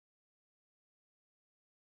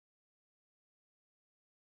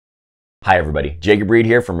Hi everybody, Jacob Reed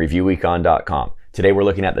here from ReviewEcon.com. Today we're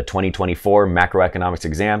looking at the 2024 Macroeconomics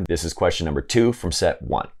Exam. This is question number 2 from set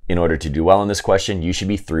 1. In order to do well on this question, you should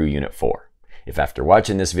be through Unit 4. If after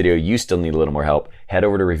watching this video you still need a little more help, head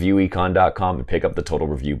over to ReviewEcon.com and pick up the Total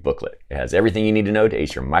Review booklet. It has everything you need to know to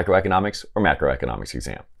ace your microeconomics or macroeconomics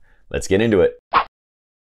exam. Let's get into it.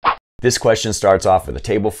 This question starts off with a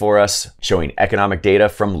table for us showing economic data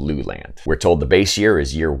from Luland. We're told the base year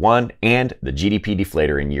is year 1 and the GDP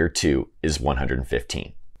deflator in year 2 is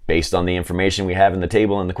 115. Based on the information we have in the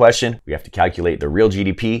table in the question, we have to calculate the real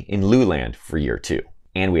GDP in Luland for year 2.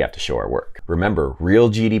 And we have to show our work. Remember, real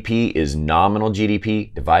GDP is nominal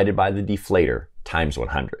GDP divided by the deflator times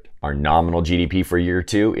 100. Our nominal GDP for year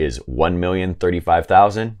 2 is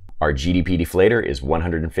 1,035,000. Our GDP deflator is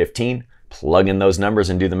 115. Plug in those numbers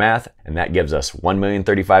and do the math, and that gives us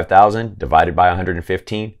 1,035,000 divided by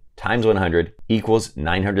 115 times 100 equals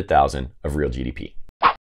 900,000 of real GDP.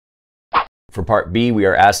 For part B, we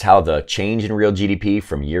are asked how the change in real GDP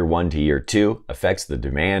from year 1 to year 2 affects the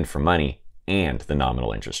demand for money and the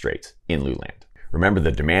nominal interest rates in Luland. Remember,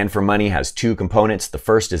 the demand for money has 2 components. The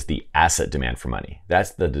first is the asset demand for money.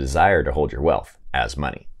 That's the desire to hold your wealth as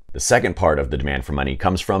money. The second part of the demand for money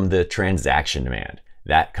comes from the transaction demand.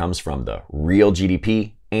 That comes from the real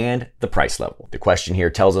GDP and the price level. The question here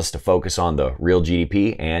tells us to focus on the real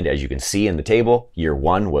GDP, and as you can see in the table, year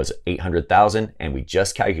 1 was 800,000 and we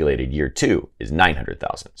just calculated year 2 is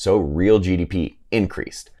 900,000. So real GDP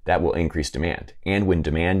increased. That will increase demand. And when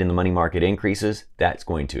demand in the money market increases, that's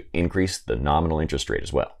going to increase the nominal interest rate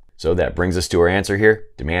as well. So that brings us to our answer here.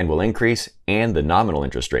 Demand will increase and the nominal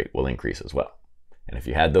interest rate will increase as well. And if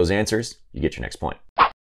you had those answers, you get your next point.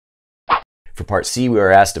 For part C, we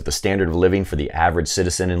are asked if the standard of living for the average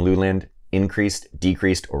citizen in Luland increased,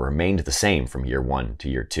 decreased, or remained the same from year 1 to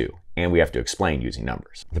year 2. And we have to explain using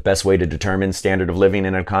numbers. The best way to determine standard of living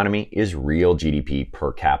in an economy is real GDP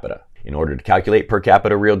per capita. In order to calculate per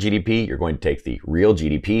capita real GDP, you're going to take the real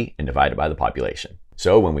GDP and divide it by the population.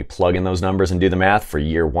 So when we plug in those numbers and do the math, for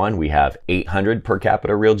year 1, we have 800 per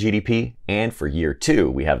capita real GDP, and for year 2,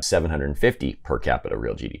 we have 750 per capita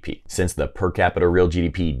real GDP. Since the per capita real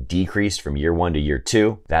GDP decreased from year 1 to year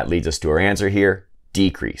 2, that leads us to our answer here,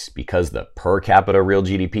 decrease, because the per capita real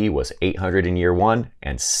GDP was 800 in year 1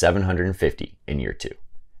 and 750 in year 2.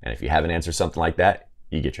 And if you haven't answered something like that,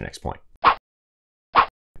 you get your next point.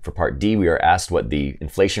 For part D, we are asked what the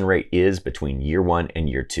inflation rate is between year 1 and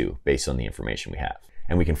year 2 based on the information we have.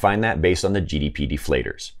 And we can find that based on the GDP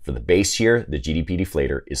deflators. For the base year, the GDP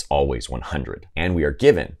deflator is always 100. And we are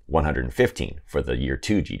given 115 for the year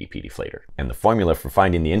 2 GDP deflator. And the formula for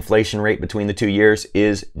finding the inflation rate between the 2 years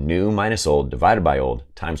is new minus old divided by old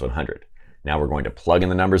times 100. Now we're going to plug in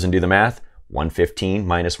the numbers and do the math. 115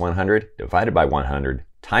 minus 100 divided by 100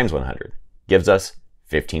 times 100 gives us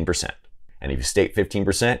 15%. And if you state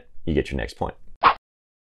 15%, you get your next point.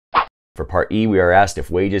 For part E, we are asked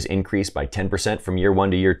if wages increased by 10% from year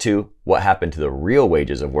 1 to year 2, what happened to the real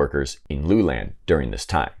wages of workers in Luland during this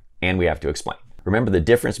time? And we have to explain. Remember, the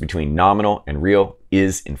difference between nominal and real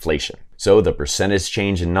is inflation. So the percentage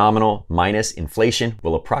change in nominal minus inflation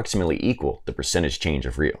will approximately equal the percentage change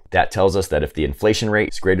of real. That tells us that if the inflation rate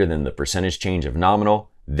is greater than the percentage change of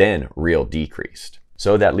nominal, then real decreased.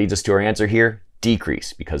 So that leads us to our answer here,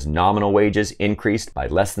 decrease, because nominal wages increased by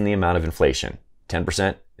less than the amount of inflation.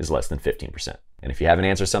 10% is less than 15%. And if you haven't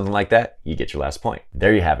answered something like that, you get your last point.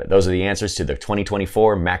 There you have it. Those are the answers to the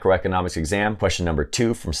 2024 Macroeconomics Exam, question number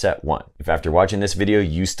 2 from set 1. If after watching this video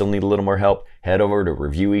you still need a little more help, head over to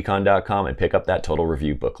ReviewEcon.com and pick up that Total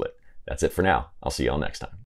Review booklet. That's it for now. I'll see you all next time.